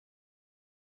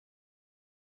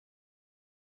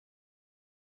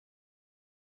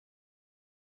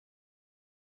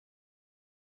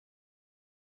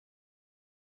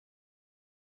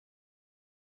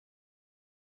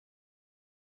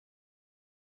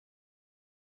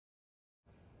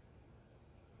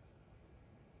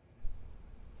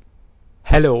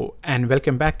Hello and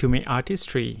welcome back to my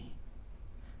artistry.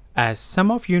 As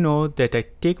some of you know that I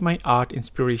take my art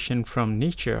inspiration from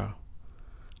nature.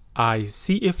 I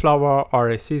see a flower or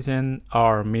a season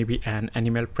or maybe an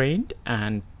animal print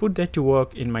and put that to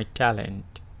work in my talent.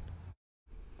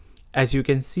 As you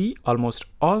can see, almost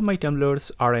all my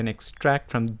tumblers are an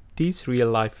extract from these real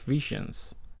life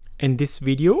visions. In this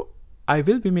video, I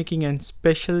will be making a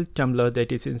special tumbler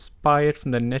that is inspired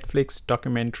from the Netflix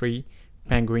documentary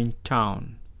Penguin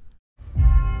Town.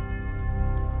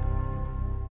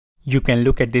 You can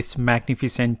look at these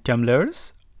magnificent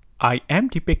tumblers. I am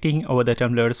depicting over the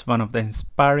tumblers one of the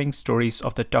inspiring stories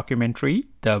of the documentary,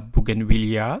 the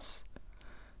Bougainvilleas.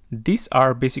 These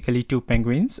are basically two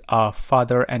penguins, a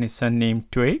father and a son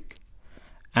named Twig.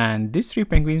 And these three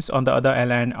penguins on the other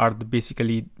island are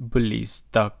basically bullies,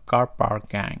 the car park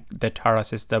gang that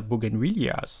harasses the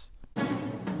Bougainvilleas.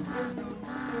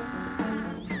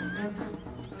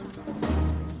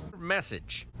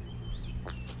 Message.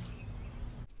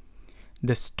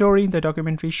 The story in the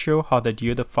documentary shows how the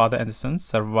duo, the father and the son,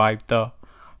 survived the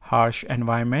harsh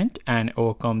environment and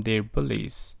overcome their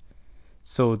bullies.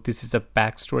 So this is a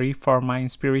backstory for my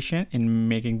inspiration in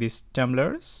making these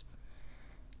tumblers.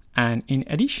 And in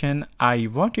addition, I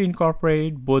want to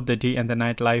incorporate both the day and the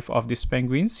night life of these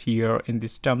penguins here in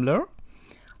this tumbler.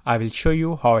 I will show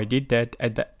you how I did that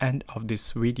at the end of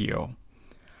this video.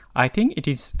 I think it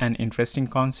is an interesting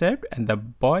concept and the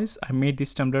boys I made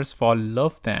these tumblers for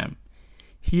love them.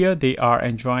 Here they are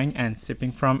enjoying and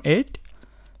sipping from it.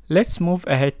 Let's move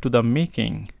ahead to the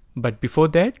making. But before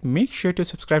that, make sure to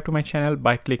subscribe to my channel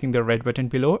by clicking the red button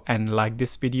below and like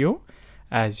this video.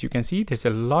 As you can see, there's a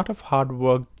lot of hard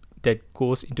work that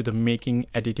goes into the making,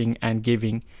 editing and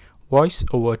giving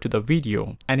voiceover to the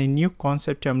video and a new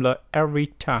concept tumbler every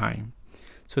time.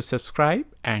 So subscribe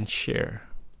and share.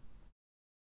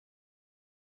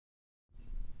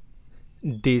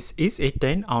 This is a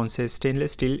 10 ounces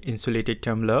stainless steel insulated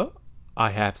tumbler. I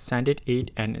have sanded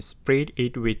it and sprayed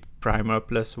it with primer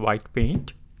plus white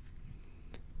paint.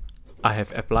 I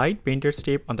have applied painter's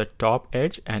tape on the top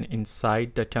edge and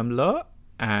inside the tumbler,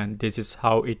 and this is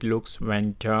how it looks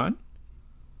when done.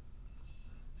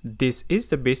 This is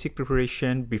the basic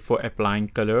preparation before applying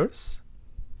colors.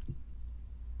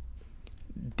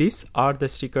 These are the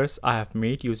stickers I have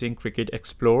made using Cricut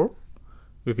Explore.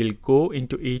 We will go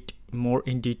into it more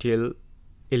in detail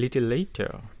a little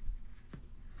later.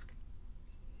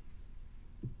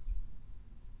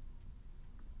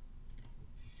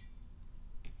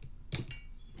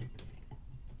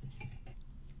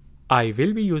 I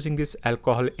will be using this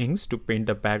alcohol inks to paint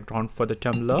the background for the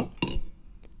tumbler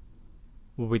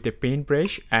with a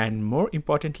paintbrush and more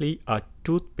importantly a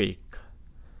toothpick.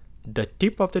 The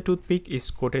tip of the toothpick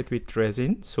is coated with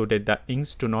resin so that the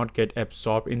inks do not get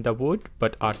absorbed in the wood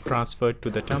but are transferred to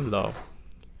the tumbler.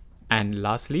 And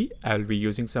lastly, I will be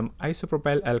using some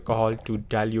isopropyl alcohol to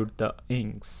dilute the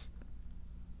inks.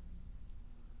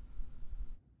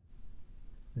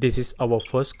 This is our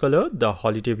first color, the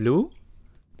holiday blue.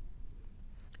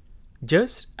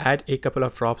 Just add a couple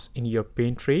of drops in your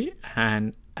paint tray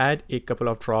and add a couple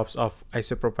of drops of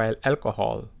isopropyl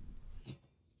alcohol.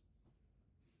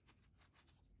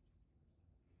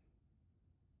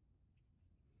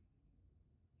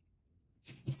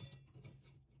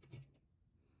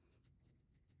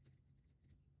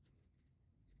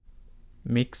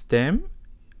 Mix them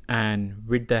and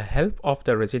with the help of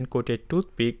the resin coated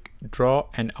toothpick, draw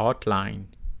an outline.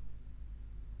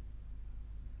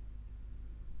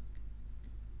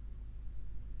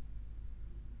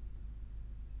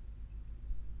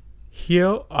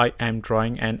 Here I am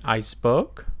drawing an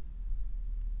iceberg.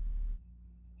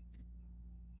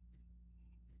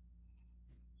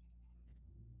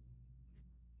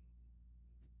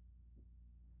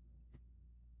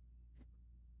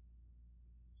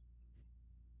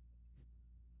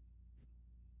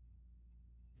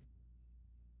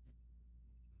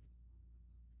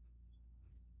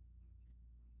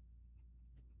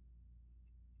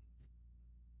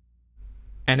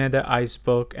 Another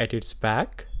iceberg at its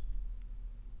back.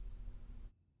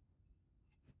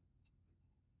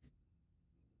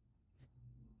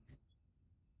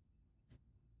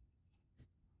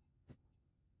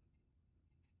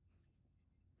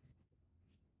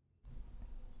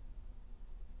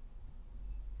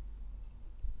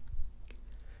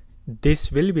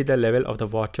 This will be the level of the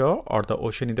water or the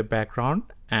ocean in the background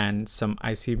and some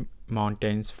icy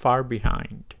mountains far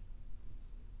behind.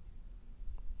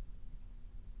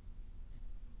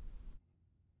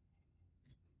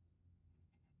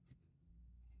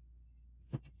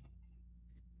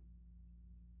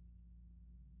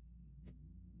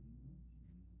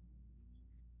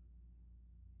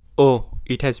 Oh,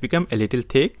 it has become a little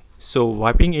thick, so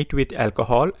wiping it with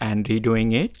alcohol and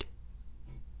redoing it.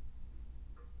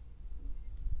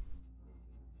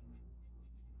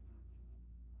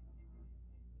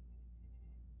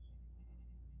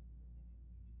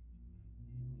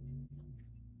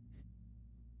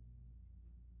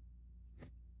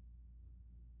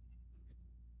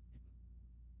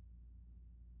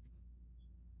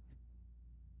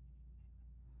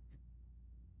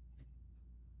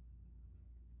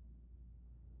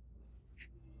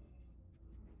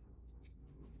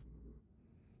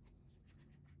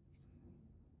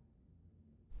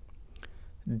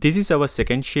 This is our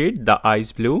second shade, the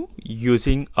ice blue,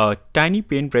 using a tiny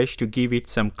paintbrush to give it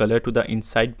some color to the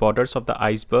inside borders of the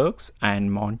icebergs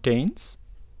and mountains.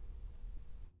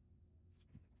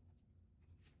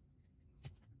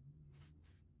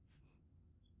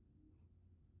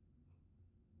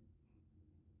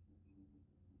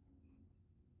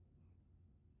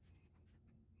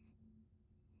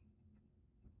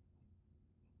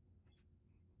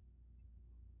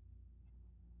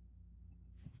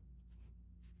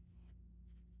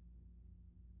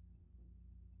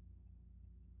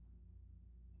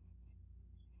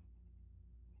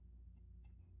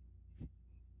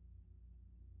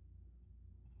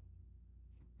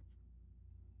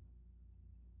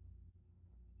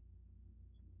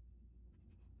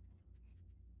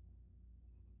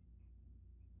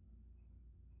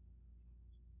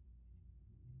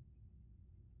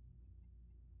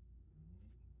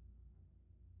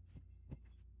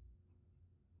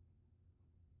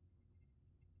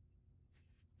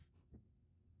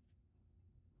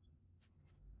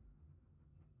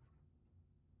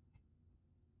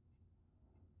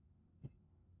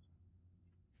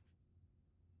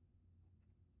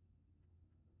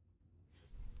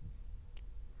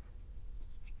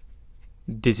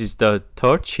 This is the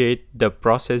third shade, the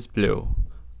process blue.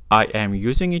 I am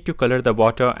using it to color the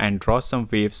water and draw some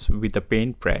waves with the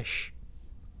paintbrush.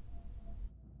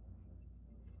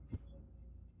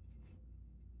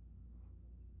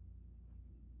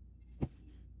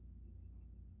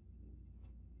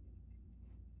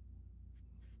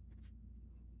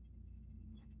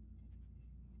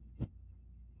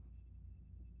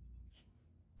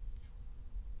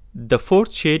 The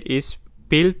fourth shade is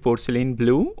pale porcelain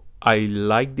blue. I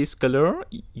like this color,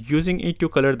 using it to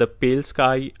color the pale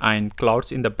sky and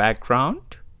clouds in the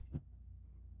background.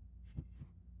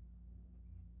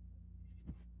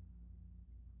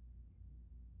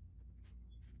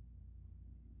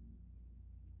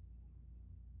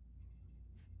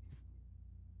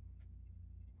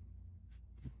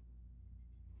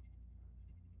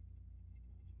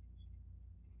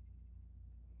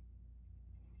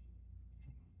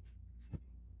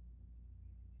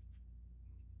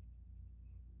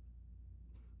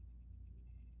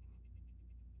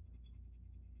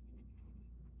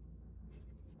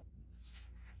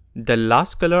 The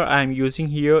last color I am using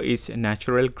here is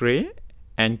natural gray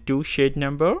and 2 shade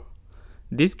number.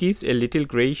 This gives a little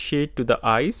gray shade to the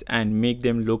eyes and make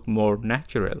them look more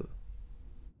natural.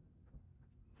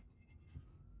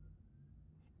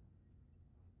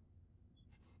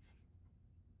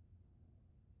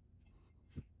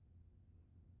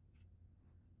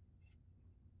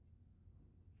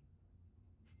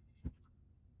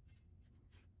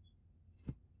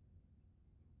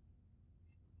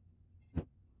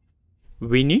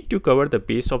 We need to cover the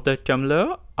base of the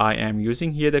tumbler. I am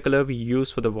using here the color we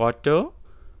use for the water.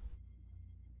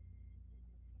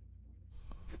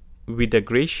 With the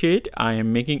gray shade, I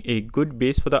am making a good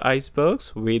base for the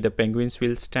icebergs where the penguins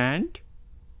will stand.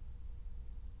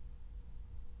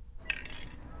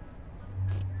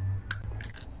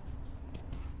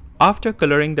 After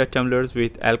coloring the tumblers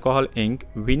with alcohol ink,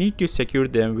 we need to secure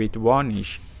them with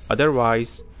varnish.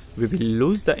 Otherwise, we will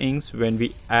lose the inks when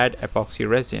we add epoxy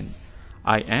resin.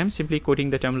 I am simply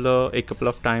coating the tumbler a couple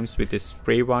of times with a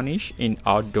spray varnish in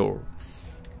outdoor.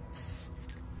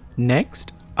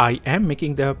 Next, I am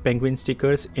making the penguin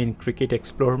stickers in Cricut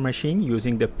Explorer machine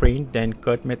using the print then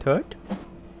cut method.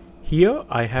 Here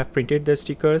I have printed the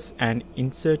stickers and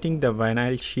inserting the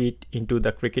vinyl sheet into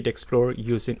the Cricut Explorer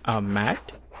using a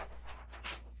mat.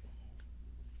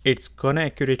 It's gonna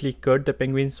accurately cut the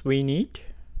penguins we need.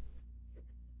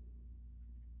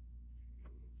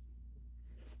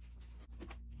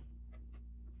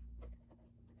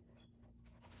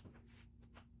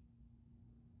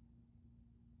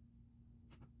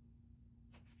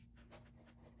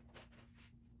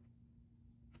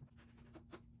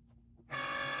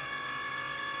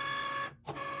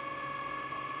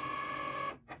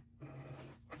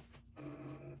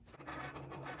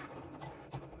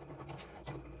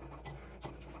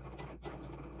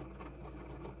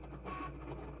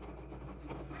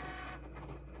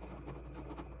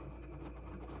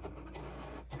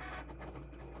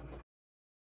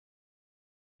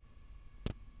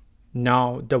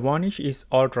 Now the varnish is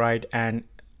all dried and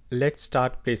let's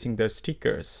start placing the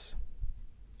stickers.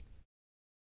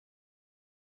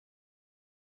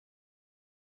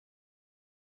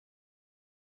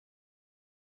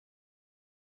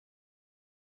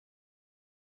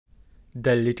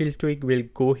 The little twig will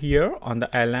go here on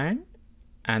the island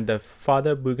and the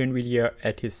father bougainvillea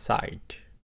at his side.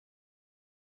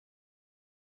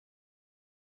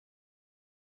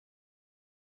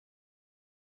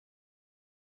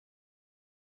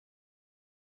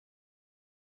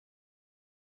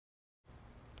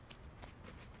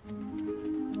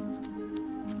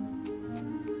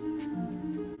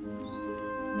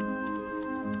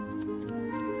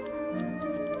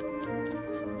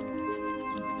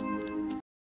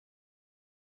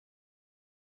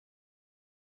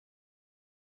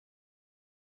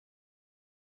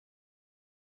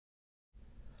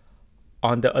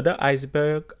 On the other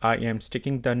iceberg, I am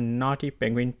sticking the naughty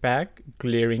penguin pack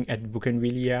glaring at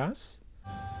bougainvilleas.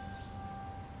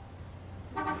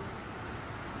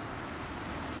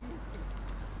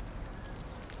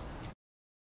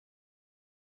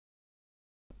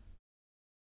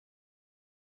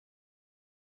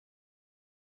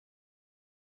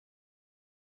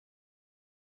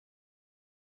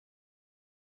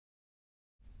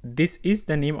 This is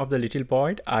the name of the little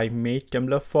boy I made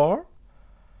tumbler for.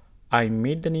 I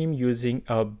made the name using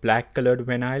a black colored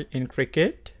vinyl in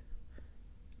Cricut.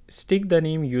 Stick the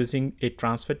name using a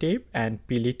transfer tape and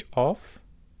peel it off.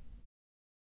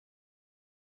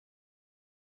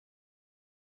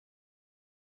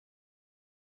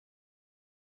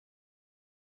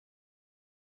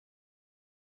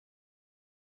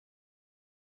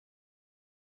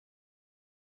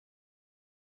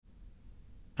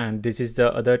 And this is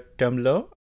the other tumbler.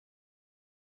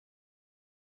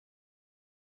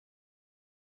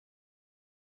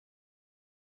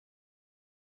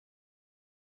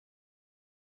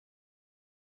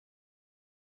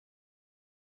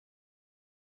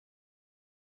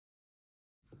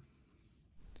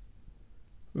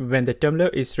 When the tumbler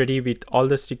is ready with all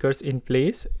the stickers in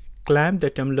place, clamp the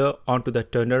tumbler onto the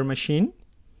turner machine.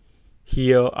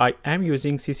 Here I am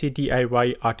using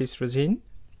CCDIY artist resin.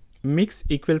 Mix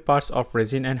equal parts of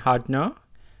resin and hardener,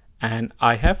 and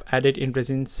I have added in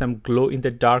resin some glow in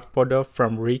the dark powder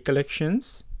from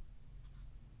Recollections.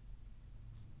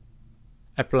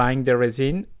 Applying the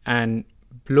resin and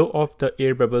blow off the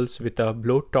air bubbles with a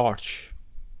blowtorch.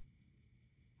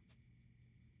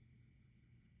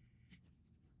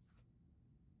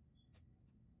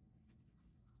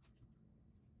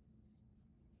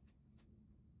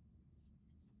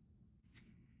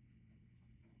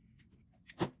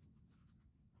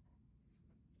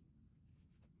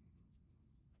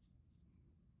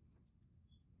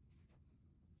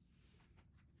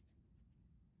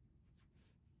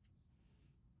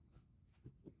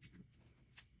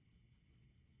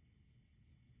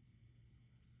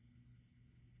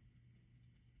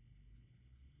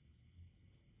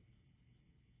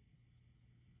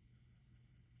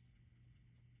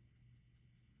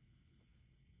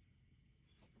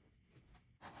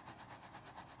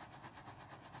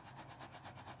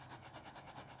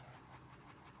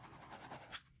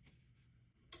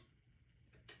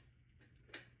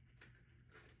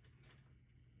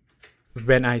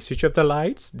 When I switch off the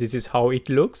lights, this is how it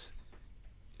looks.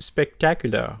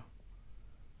 Spectacular.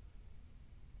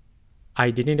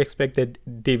 I didn't expect that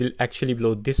they will actually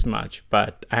blow this much,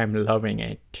 but I am loving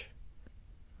it.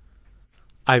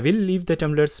 I will leave the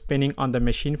tumblers spinning on the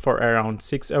machine for around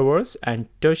 6 hours and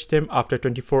touch them after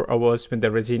 24 hours when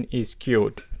the resin is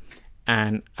cured.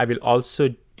 And I will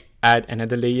also add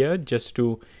another layer just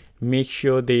to make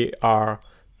sure they are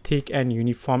thick and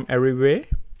uniform everywhere.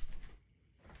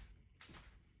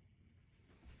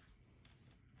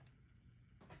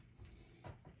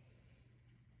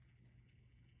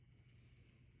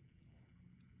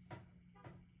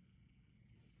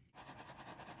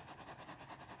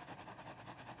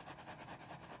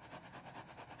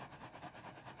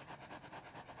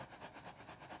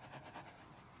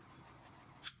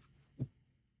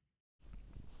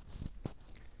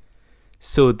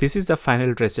 So this is the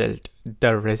final result.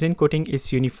 The resin coating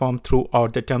is uniform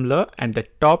throughout the tumbler and the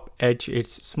top edge is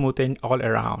smoothened all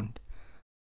around.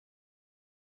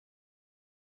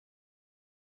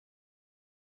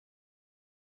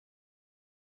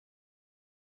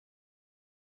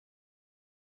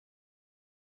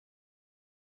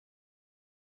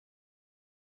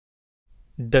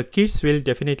 The kids will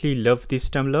definitely love this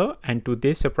tumbler, and to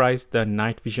their surprise the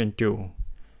night vision too.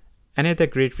 Another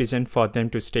great reason for them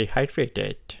to stay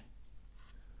hydrated.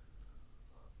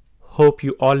 Hope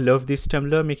you all love this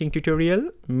tumbler making tutorial.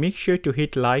 Make sure to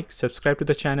hit like, subscribe to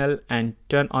the channel and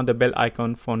turn on the bell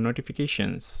icon for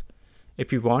notifications.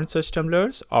 If you want such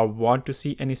tumblers or want to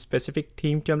see any specific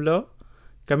theme tumbler,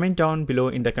 comment down below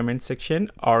in the comment section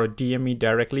or DM me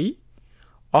directly.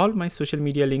 All my social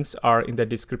media links are in the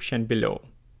description below.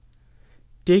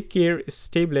 Take care,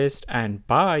 stay blessed, and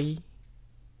bye.